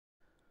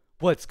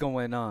What's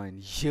going on,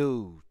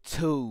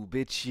 YouTube?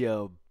 It's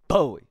your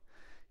boy,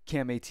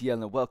 CamATL,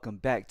 and welcome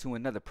back to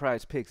another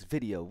Prize Picks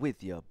video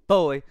with your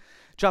boy.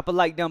 Drop a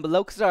like down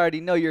below because I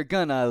already know you're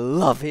gonna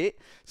love it.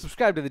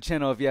 Subscribe to the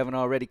channel if you haven't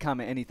already.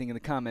 Comment anything in the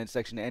comment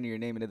section to enter your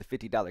name into the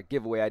 $50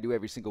 giveaway I do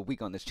every single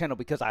week on this channel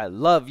because I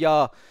love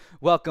y'all.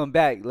 Welcome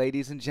back,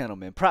 ladies and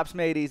gentlemen.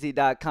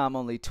 PropsMadeEasy.com,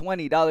 only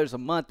 $20 a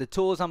month. The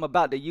tools I'm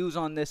about to use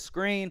on this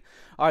screen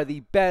are the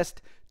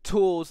best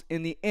tools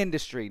in the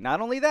industry. Not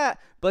only that,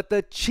 but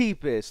the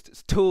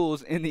cheapest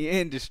tools in the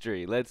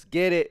industry. Let's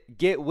get it,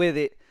 get with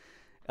it,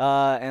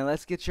 and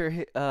let's get your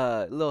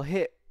little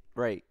hit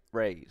rate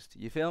raised.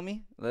 You feel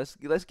me? Let's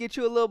get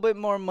you a little bit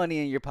more money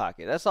in your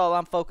pocket. That's all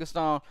I'm focused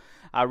on.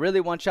 I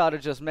really want y'all to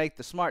just make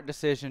the smart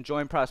decision.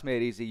 Join Props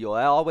Made Easy. You'll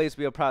always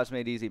be a Props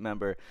Made Easy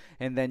member,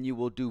 and then you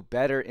will do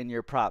better in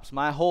your props.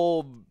 My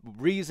whole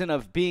reason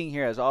of being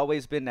here has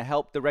always been to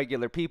help the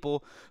regular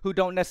people who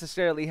don't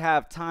necessarily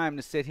have time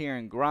to sit here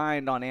and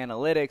grind on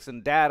analytics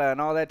and data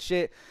and all that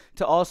shit,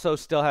 to also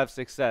still have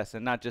success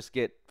and not just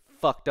get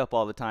fucked up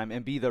all the time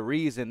and be the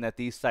reason that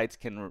these sites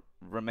can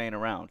remain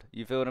around.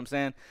 You feel what I'm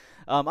saying?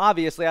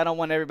 Obviously, I don't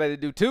want everybody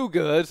to do too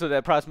good so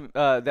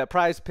that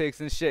prize picks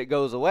and shit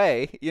goes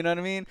away. You know what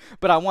I mean?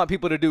 But I want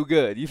people to do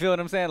good. You feel what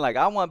I'm saying? Like,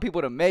 I want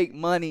people to make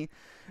money,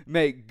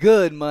 make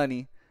good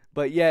money,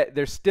 but yet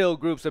there's still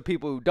groups of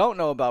people who don't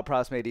know about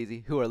Props Made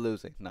Easy who are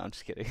losing. No, I'm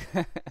just kidding.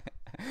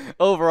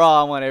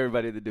 Overall, I want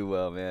everybody to do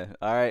well, man.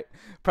 All right.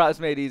 Props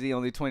Made Easy,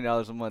 only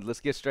 $20 a month.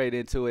 Let's get straight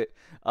into it.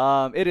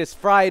 It is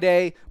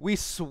Friday. We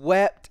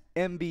swept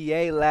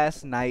NBA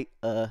last night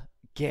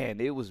again.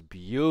 It was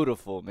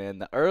beautiful, man.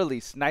 The early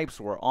snipes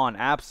were on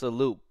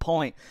absolute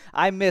point.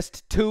 I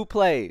missed two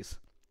plays.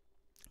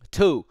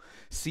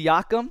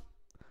 Siakam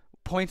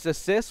points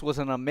assist was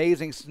an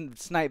amazing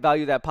snipe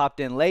value that popped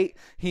in late.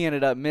 He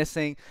ended up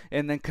missing.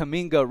 And then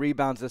Kuminga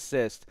rebounds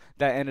assist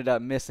that ended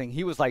up missing.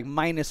 He was like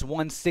minus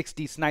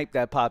 160 snipe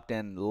that popped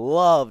in.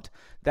 Loved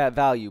that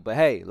value. But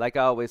hey, like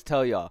I always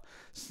tell y'all,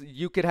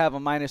 you could have a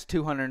minus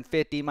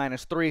 250,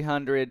 minus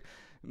 300,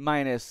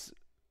 minus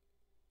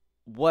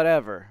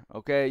whatever.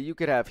 Okay, you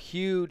could have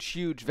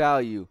huge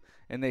value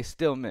and they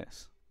still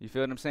miss. You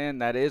feel what I'm saying?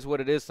 That is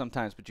what it is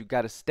sometimes, but you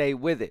got to stay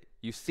with it.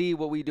 You see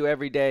what we do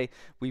every day.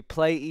 We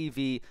play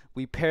EV.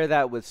 We pair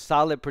that with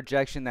solid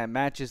projection that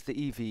matches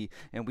the EV,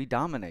 and we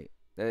dominate.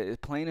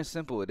 It's plain and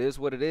simple. It is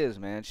what it is,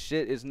 man.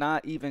 Shit is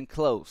not even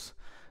close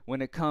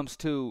when it comes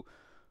to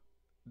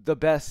the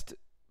best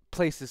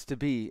places to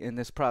be in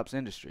this props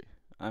industry.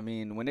 I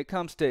mean, when it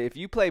comes to, if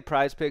you play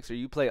Prize Picks or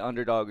you play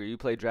Underdog or you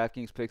play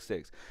DraftKings Pick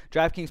 6,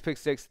 DraftKings Pick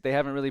 6, they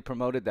haven't really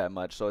promoted that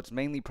much. So it's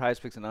mainly Prize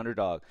Picks and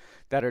Underdog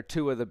that are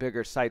two of the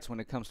bigger sites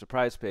when it comes to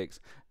Prize Picks.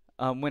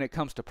 When it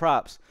comes to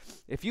props,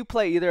 if you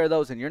play either of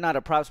those and you're not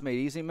a Props Made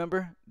Easy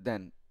member,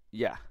 then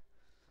yeah,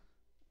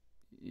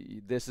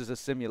 this is a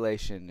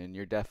simulation and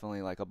you're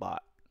definitely like a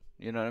bot.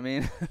 You know what I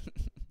mean?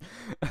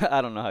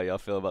 I don't know how y'all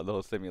feel about the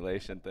whole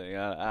simulation thing.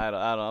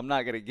 I'm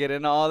not going to get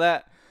into all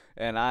that.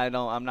 And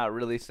I'm not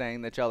really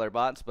saying that y'all are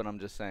bots, but I'm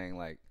just saying,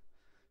 like,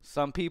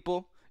 some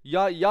people,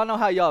 y'all know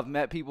how y'all have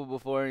met people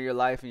before in your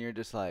life and you're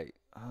just like,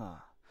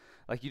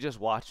 like you just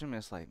watch them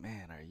and it's like,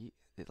 man, are you,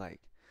 like,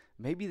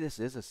 maybe this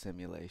is a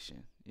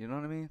simulation. You know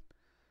what I mean?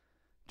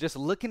 Just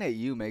looking at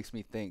you makes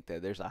me think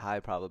that there's a high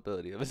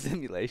probability of a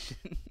simulation.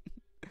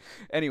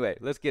 Anyway,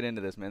 let's get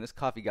into this, man. This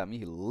coffee got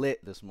me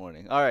lit this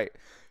morning. All right.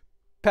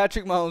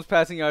 Patrick Mahomes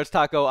passing yards,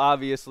 Taco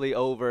obviously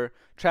over.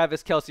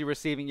 Travis Kelce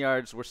receiving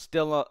yards, we're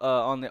still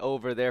on the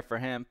over there for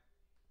him.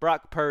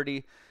 Brock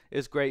Purdy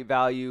is great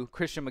value.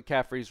 Christian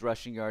McCaffrey's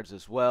rushing yards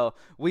as well.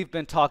 We've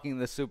been talking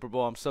the Super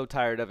Bowl. I'm so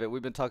tired of it.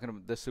 We've been talking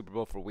about the Super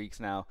Bowl for weeks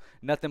now.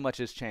 Nothing much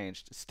has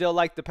changed. Still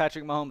like the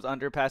Patrick Mahomes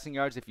under passing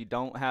yards if you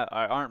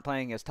aren't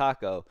playing as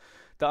Taco.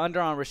 The under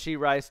on Rashee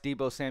Rice,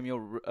 Deebo Samuel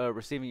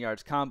receiving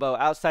yards combo.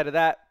 Outside of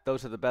that,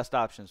 those are the best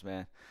options,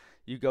 man.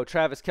 You go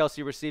Travis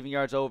Kelce receiving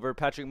yards over,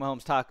 Patrick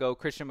Mahomes Taco,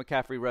 Christian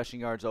McCaffrey rushing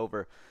yards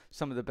over.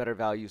 Some of the better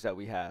values that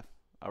we have.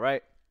 All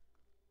right.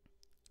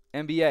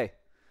 NBA.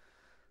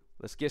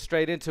 Let's get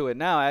straight into it.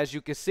 Now, as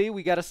you can see,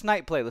 we got a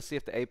snipe play. Let's see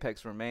if the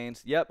apex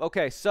remains. Yep.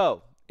 Okay.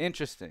 So,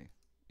 interesting.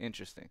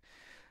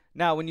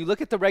 Now, when you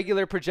look at the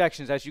regular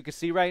projections, as you can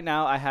see right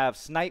now, I have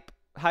snipe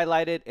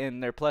highlighted in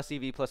their plus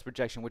EV plus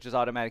projection, which is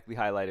automatically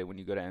highlighted when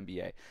you go to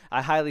NBA.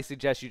 I highly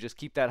suggest you just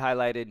keep that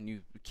highlighted and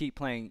you keep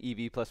playing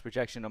EV plus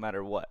projection no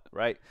matter what,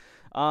 right?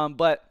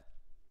 But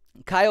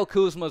Kyle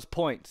Kuzma's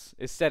points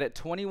is set at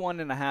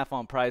 21.5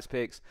 on Prize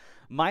Picks,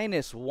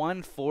 minus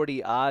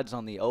 140 odds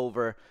on the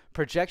over,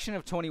 projection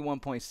of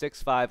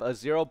 21.65, a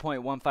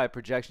 0.15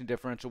 projection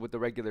differential with the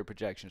regular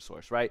projection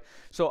source, right?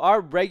 So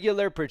our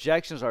regular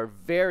projections are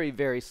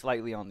very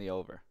slightly on the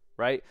over.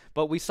 Right?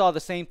 But we saw the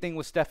same thing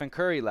with Stephen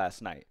Curry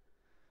last night,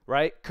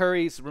 right?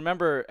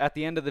 Remember at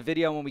the end of the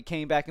video when we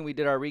came back and we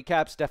did our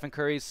recap, Stephen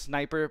Curry's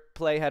sniper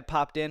play had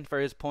popped in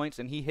for his points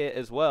and he hit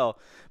as well.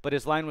 But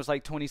his line was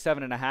like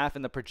 27.5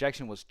 and the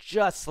projection was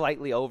just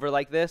slightly over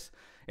like this.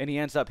 And he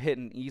ends up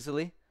hitting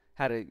easily.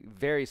 Had a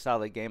very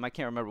solid game. I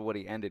can't remember what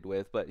he ended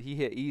with, but he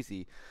hit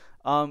easy.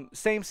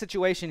 Same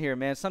situation here,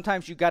 man.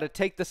 Sometimes you got to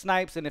take the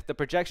snipes, and if the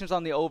projection's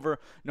on the over,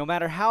 no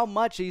matter how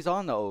much he's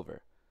on the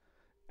over,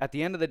 at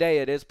the end of the day,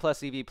 it is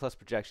plus EV plus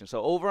projection.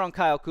 So over on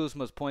Kyle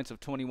Kuzma's points of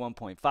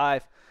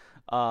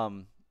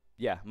 21.5.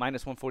 Yeah,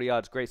 minus 140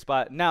 odds, great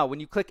spot. Now, when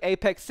you click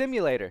Apex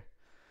Simulator,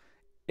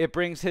 it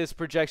brings his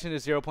projection to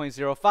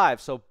 0.05.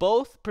 So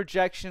both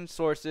projection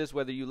sources,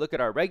 whether you look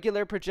at our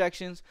regular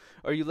projections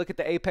or you look at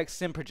the Apex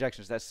Sim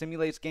projections, that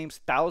simulates games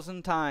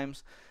 1,000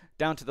 times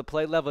down to the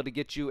play level to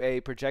get you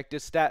a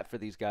projected stat for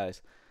these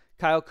guys.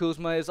 Kyle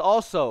Kuzma is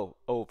also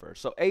over.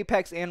 So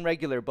Apex and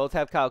regular both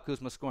have Kyle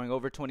Kuzma scoring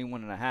over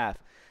 21.5.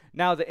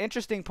 Now, the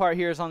interesting part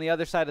here is on the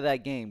other side of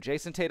that game.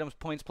 Jason Tatum's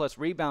points plus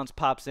rebounds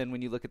pops in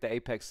when you look at the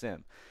Apex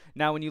Sim.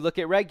 Now, when you look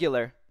at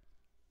regular,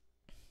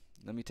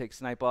 let me take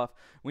snipe off.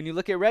 When you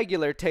look at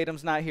regular,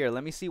 Tatum's not here.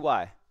 Let me see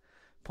why.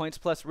 Points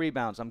plus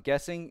rebounds. I'm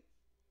guessing,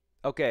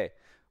 okay,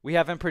 we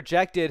have him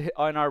projected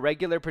on our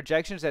regular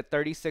projections at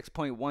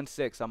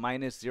 36.16, a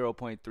minus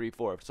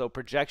 0.34. So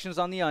projections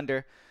on the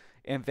under,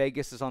 and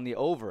Vegas is on the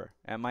over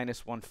at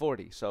minus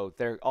 140. So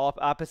they're all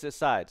opposite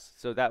sides.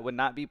 So that would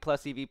not be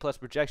plus EV plus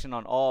projection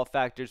on all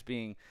factors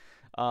being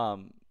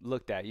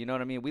looked at. You know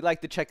what I mean? We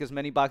like to check as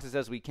many boxes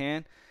as we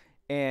can.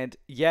 And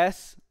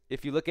yes,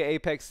 if you look at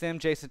Apex Sim,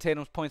 Jason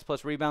Tatum's points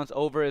plus rebounds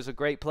over is a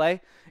great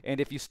play.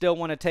 And if you still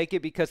want to take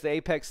it because the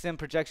Apex Sim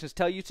projections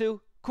tell you to,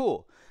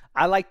 cool.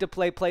 I like to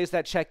play plays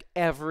that check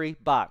every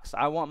box.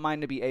 I want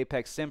mine to be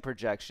Apex Sim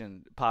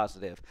projection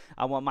positive.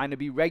 I want mine to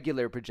be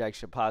regular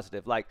projection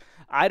positive. Like,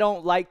 I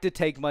don't like to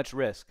take much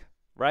risk,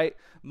 right?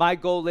 My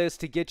goal is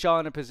to get y'all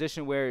in a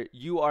position where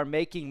you are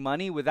making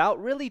money without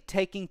really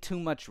taking too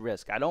much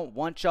risk. I don't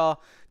want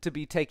y'all to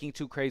be taking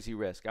too crazy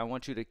risk. I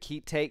want you to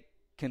take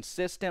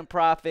consistent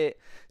profit,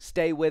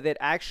 stay with it,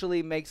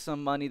 actually make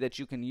some money that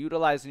you can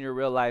utilize in your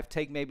real life,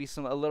 take maybe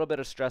a little bit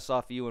of stress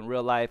off you in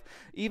real life,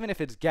 even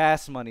if it's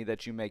gas money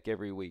that you make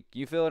every week.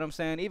 You feel what I'm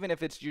saying? Even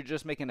if you're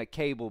just making a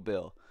cable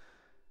bill,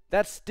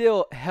 that's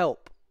still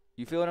help.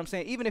 You feel what I'm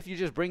saying? Even if you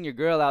just bring your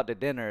girl out to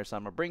dinner or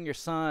something, or bring your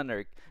son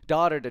or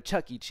daughter to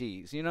Chuck E.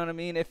 Cheese, you know what I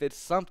mean? If it's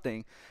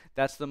something,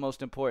 that's the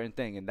most important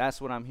thing. And that's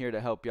what I'm here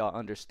to help y'all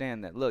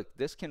understand, that, look,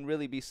 this can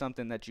really be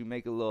something that you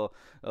make a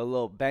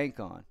little bank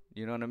on.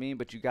 You know what I mean?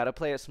 But you got to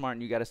play it smart,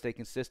 and you got to stay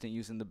consistent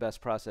using the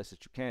best process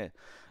that you can.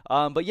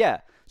 But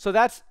yeah, so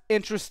that's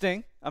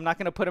interesting. I'm not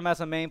going to put him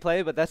as a main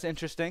play, but that's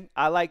interesting.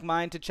 I like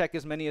mine to check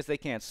as many as they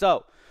can.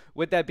 So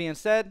with that being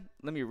said,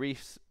 let me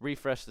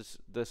refresh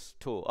this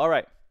tool. All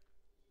right.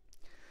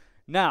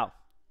 Now,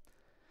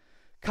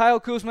 Kyle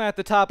Kuzma at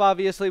the top,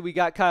 obviously. We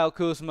got Kyle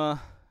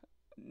Kuzma.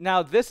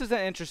 Now, this is an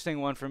interesting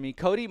one for me.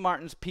 Cody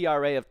Martin's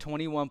PRA of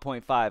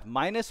 21.5.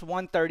 Minus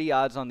 130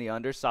 odds on the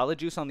under. Solid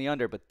juice on the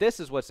under. But this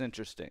is what's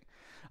interesting.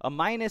 A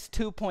minus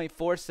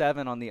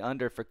 2.47 on the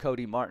under for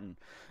Cody Martin.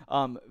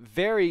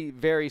 Very,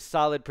 very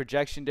solid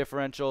projection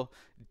differential.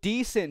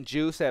 Decent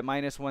juice at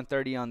minus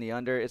 130 on the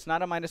under. It's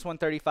not a minus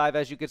 135.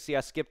 As you can see,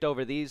 I skipped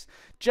over these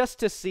just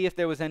to see if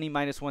there was any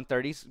minus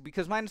 130s,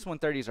 because minus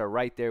 130s are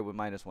right there with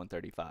minus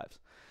 135s.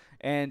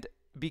 And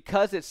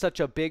because it's such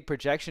a big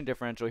projection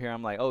differential here,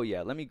 I'm like, oh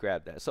yeah, let me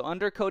grab that. So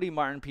under Cody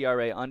Martin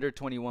PRA, under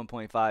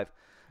 21.5,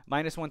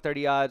 minus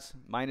 130 odds,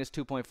 minus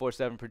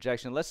 2.47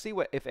 projection. Let's see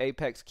if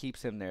Apex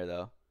keeps him there,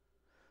 though.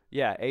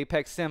 Yeah,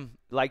 Apex Sim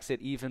likes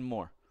it even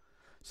more.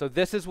 So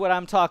this is what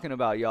I'm talking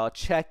about, y'all.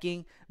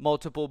 Checking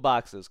multiple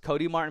boxes.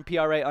 Cody Martin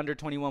PRA under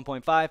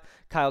 21.5.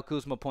 Kyle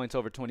Kuzma points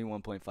over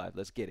 21.5.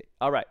 Let's get it.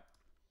 All right.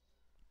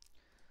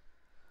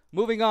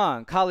 Moving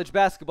on. College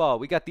basketball.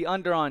 We got the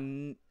under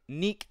on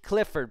Neek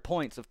Clifford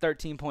points of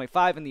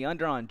 13.5 and the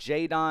under on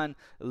Jadon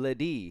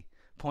Ledee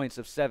points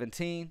of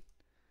 17.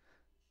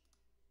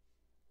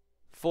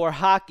 For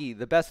hockey,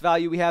 the best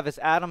value we have is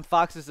Adam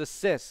Fox's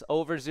assists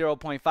over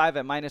 0.5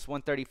 at minus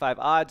 135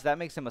 odds. That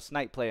makes him a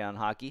snipe play on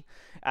hockey.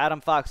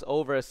 Adam Fox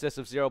over assists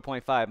of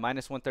 0.5,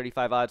 minus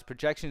 135 odds.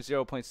 Projection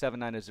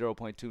 0.79 to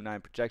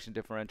 0.29 projection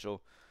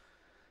differential.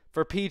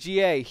 For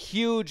PGA,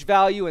 huge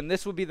value, and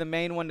this would be the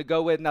main one to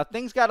go with. Now,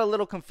 things got a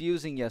little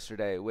confusing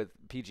yesterday with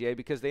PGA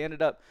because they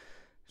ended up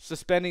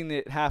suspending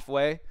it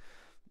halfway.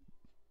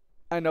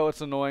 I know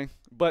it's annoying,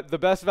 but the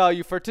best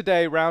value for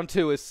today, round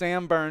 2, is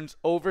Sam Burns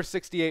over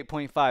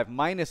 68.5,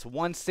 minus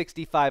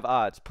 165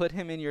 odds. Put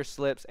him in your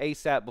slips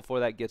ASAP before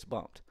that gets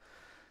bumped.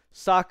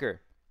 Soccer.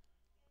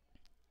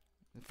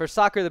 For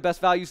soccer, the best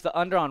value is the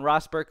under on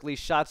Ross Berkeley's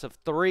shots of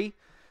 3,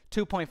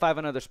 2.5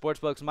 on other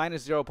sportsbooks,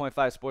 minus 0.5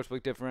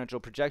 sportsbook differential,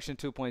 projection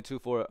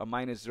 2.24, a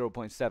minus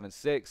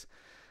 0.76.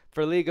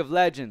 For League of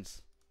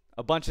Legends,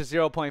 a bunch of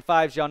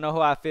 0.5s. Y'all know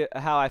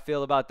how I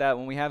feel about that.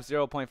 When we have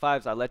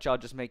 0.5s, I let y'all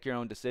just make your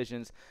own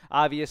decisions.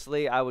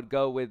 Obviously, I would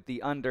go with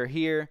the under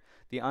here,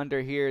 the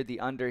under here, the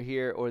under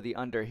here, or the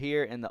under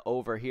here, and the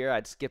over here.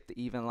 I'd skip the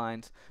even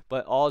lines,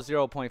 but all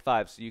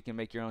 0.5, so you can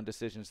make your own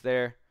decisions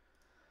there.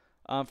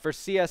 For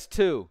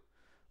CS2,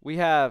 we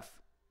have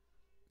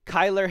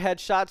Kyler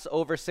headshots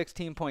over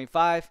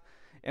 16.5,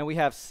 and we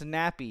have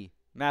Snappy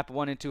map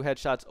 1 and 2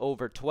 headshots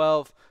over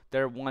 12.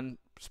 They're one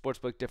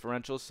sportsbook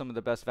differentials, some of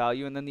the best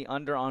value. And then the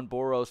under on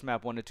Boros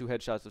map 1 to 2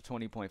 headshots of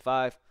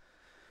 20.5.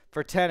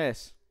 For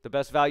tennis, the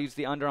best value is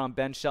the under on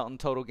Ben Shelton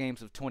total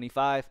games of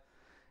 25.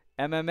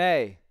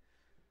 MMA,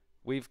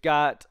 we've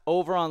got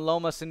over on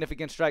Loma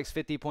significant strikes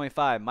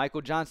 50.5.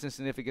 Michael Johnson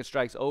significant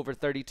strikes over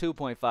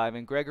 32.5.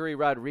 And Gregory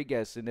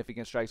Rodriguez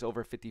significant strikes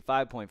over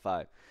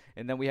 55.5.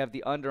 And then we have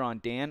the under on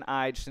Dan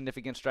Ige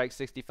significant strikes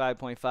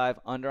 65.5.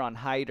 Under on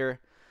Hyder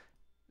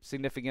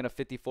significant of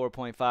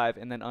 54.5.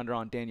 And then under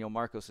on Daniel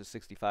Marcos is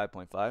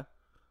 65.5.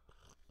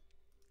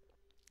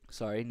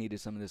 Sorry, needed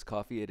some of this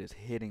coffee. It is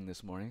hitting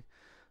this morning.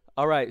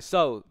 All right,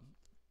 so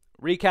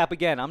recap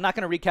again. I'm not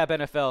going to recap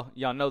NFL.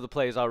 Y'all know the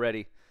plays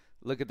already.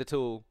 Look at the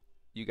tool.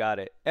 You got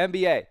it.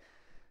 NBA.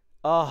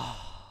 Oh,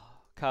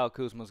 Kyle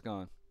Kuzma's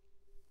gone.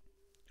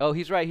 Oh,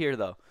 he's right here,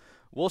 though.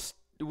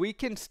 We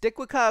can stick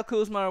with Kyle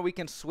Kuzma, or we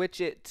can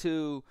switch it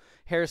to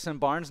Harrison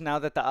Barnes now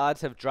that the odds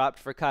have dropped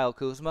for Kyle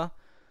Kuzma.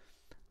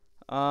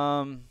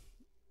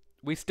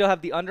 We still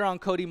have the under on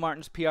Cody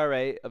Martin's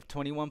PRA of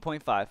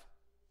 21.5.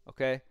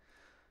 Okay.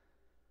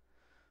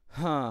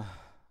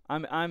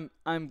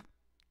 I'm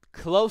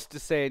close to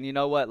saying, you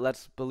know what,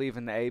 let's believe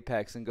in the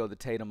apex and go the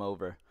Tatum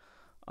over.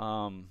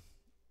 But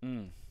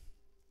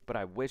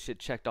I wish it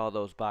checked all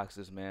those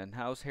boxes, man.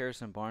 How's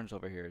Harrison Barnes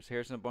over here? Is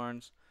Harrison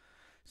Barnes,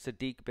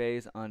 Sadiq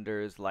Bey's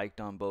under is liked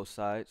on both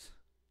sides.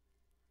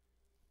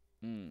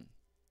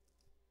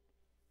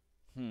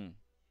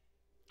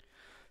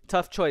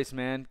 Tough choice,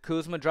 man.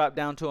 Kuzma dropped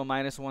down to a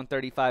minus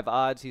 135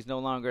 odds. He's no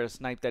longer a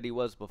snipe that he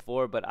was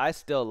before, but I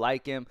still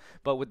like him.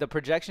 But with the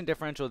projection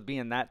differential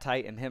being that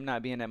tight and him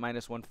not being at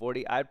minus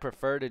 140, I'd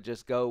prefer to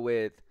just go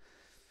with,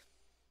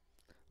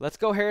 let's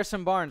go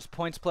Harrison Barnes,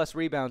 points plus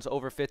rebounds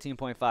over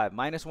 15.5.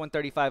 Minus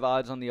 135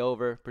 odds on the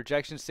over.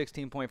 Projection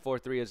 16.43,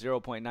 a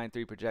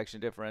 0.93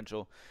 projection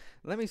differential.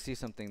 Let me see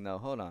something, though.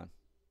 Hold on.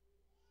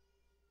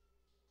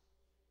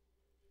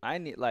 I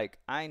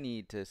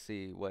need to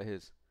see what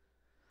his...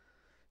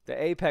 The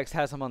Apex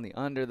has him on the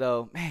under,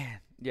 though.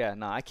 Man, yeah,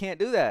 no, I can't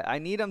do that.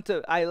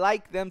 I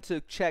like them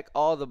to check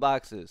all the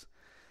boxes.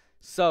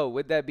 So,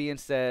 with that being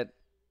said,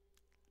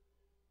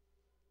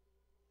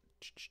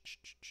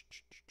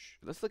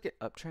 let's look at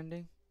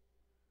uptrending.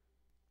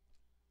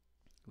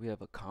 We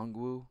have a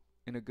Kongwu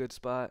in a good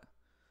spot.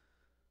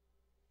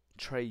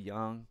 Trey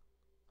Young,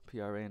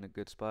 PRA in a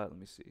good spot. Let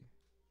me see.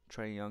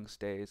 Trey Young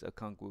stays. A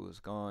Kongwu is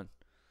gone.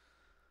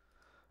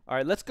 All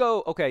right, let's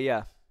go. Okay,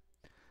 yeah.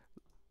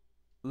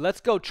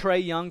 Let's go Trey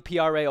Young,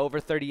 PRA over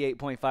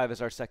 38.5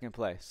 as our second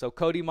play. So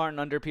Cody Martin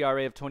under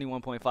PRA of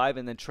 21.5,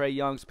 and then Trey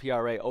Young's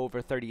PRA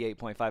over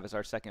 38.5 as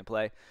our second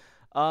play.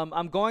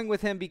 I'm going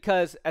with him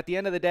because at the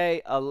end of the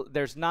day,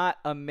 there's not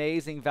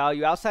amazing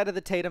value outside of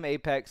the Tatum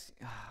Apex.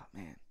 Oh,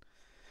 man.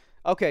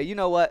 Okay, you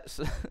know what?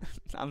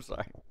 I'm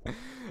sorry.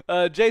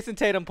 Jason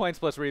Tatum points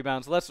plus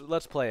rebounds.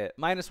 Let's play it.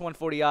 Minus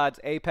 140 odds.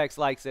 Apex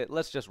likes it.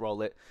 Let's just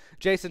roll it.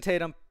 Jason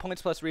Tatum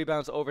points plus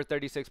rebounds over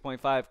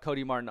 36.5.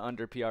 Cody Martin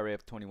under PRA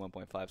of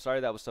 21.5.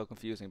 Sorry that was so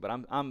confusing, but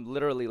I'm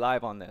literally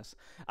live on this.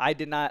 I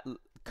did not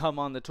come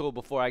on the tool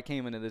before I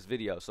came into this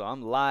video, so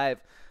I'm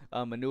live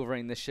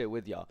maneuvering this shit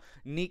with y'all.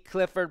 Neek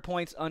Clifford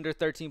points under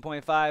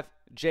 13.5.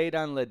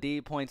 Jadon Ladie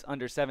points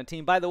under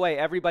 17. By the way,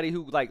 everybody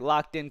who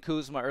locked in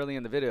Kuzma early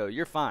in the video,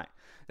 you're fine.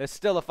 That's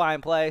still a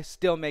fine play.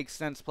 Still makes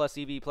sense. Plus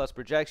EV plus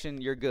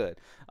projection. You're good.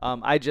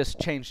 I just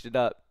changed it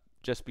up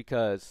just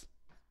because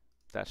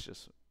that's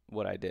just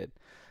what I did.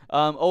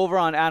 Over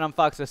on Adam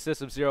Fox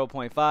assists of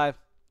 0.5.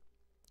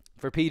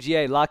 For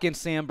PGA, lock in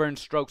Sam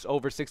Burns strokes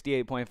over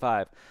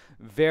 68.5.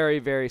 Very,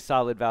 very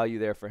solid value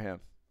there for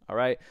him. All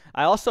right.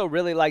 I also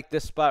really like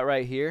this spot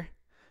right here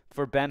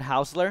for Ben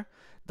Hausler.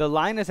 The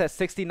line is at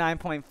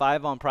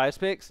 69.5 on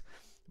Prizepicks,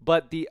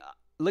 but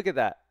look at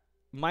that.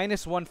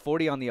 Minus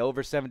 140 on the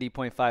over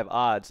 70.5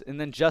 odds. And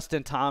then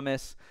Justin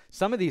Thomas.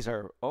 Some of these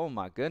are, oh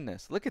my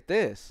goodness. Look at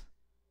this.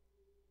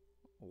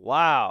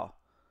 Wow.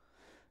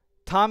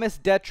 Thomas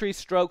Detry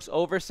strokes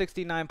over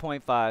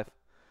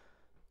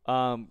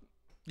 69.5.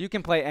 You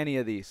can play any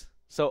of these.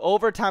 So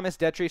over Thomas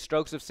Detry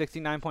strokes of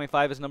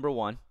 69.5 is number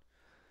one.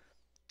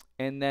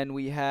 And then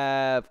we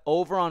have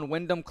over on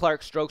Wyndham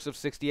Clark strokes of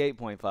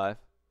 68.5.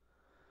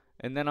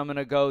 And then I'm going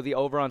to go the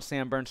over on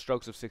Sam Burns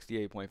strokes of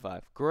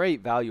 68.5.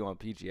 Great value on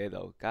PGA,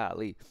 though.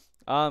 Golly.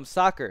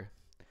 Soccer.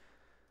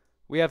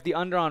 We have the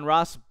under on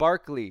Ross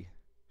Barkley.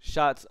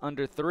 Shots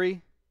under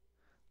 3.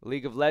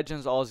 League of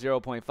Legends, all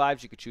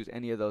 0.5s. You could choose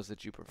any of those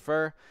that you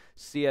prefer.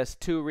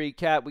 CS2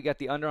 recap. We got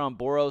the under on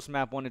Boros,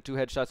 map 1 and 2,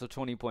 headshots of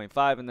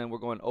 20.5. And then we're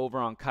going over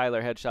on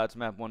Kyler, headshots,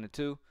 map 1 and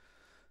 2.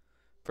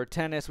 For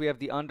tennis, we have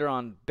the under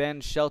on Ben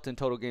Shelton,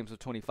 total games of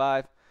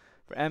 25.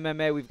 For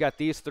MMA, we've got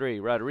these three,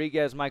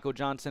 Rodriguez, Michael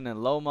Johnson,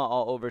 and Loma,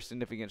 all over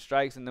significant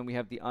strikes. And then we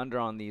have the under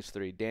on these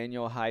three,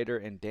 Daniel, Hyder,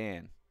 and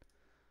Dan.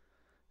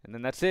 And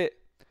then that's it.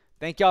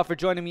 Thank y'all for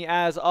joining me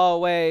as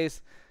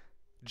always.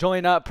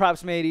 Join up,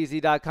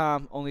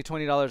 propsmadeeasy.com, only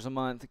 $20 a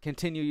month.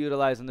 Continue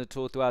utilizing the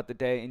tool throughout the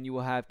day, and you will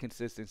have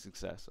consistent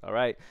success, all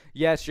right?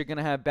 Yes, you're going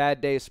to have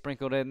bad days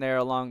sprinkled in there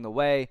along the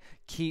way.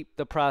 Keep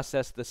the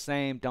process the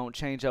same. Don't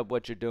change up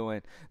what you're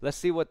doing. Let's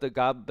see what the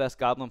best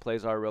goblin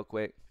plays are real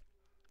quick.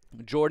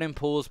 Jordan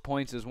Poole's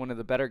points is one of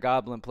the better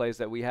Goblin plays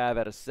that we have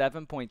at a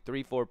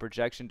 7.34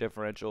 projection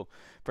differential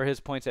for his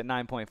points at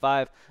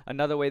 9.5.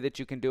 Another way that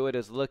you can do it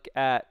is look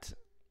at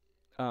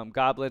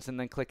Goblins and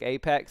then click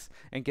Apex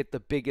and get the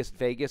biggest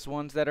Vegas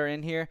ones that are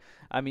in here.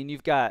 I mean,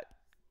 you've got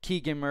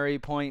Keegan Murray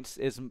points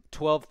is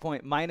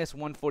minus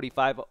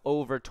 145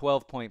 over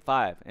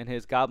 12.5, and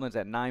his Goblins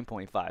at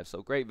 9.5.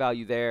 So great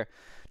value there.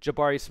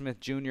 Jabari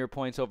Smith Jr.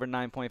 points over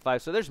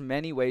 9.5. So there's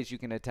many ways you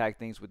can attack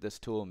things with this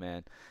tool,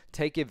 man.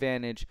 Take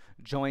advantage,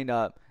 join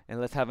up,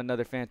 and let's have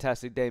another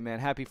fantastic day, man.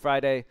 Happy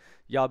Friday.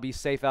 Y'all be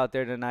safe out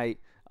there tonight,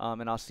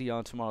 and I'll see you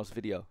on tomorrow's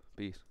video.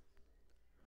 Peace.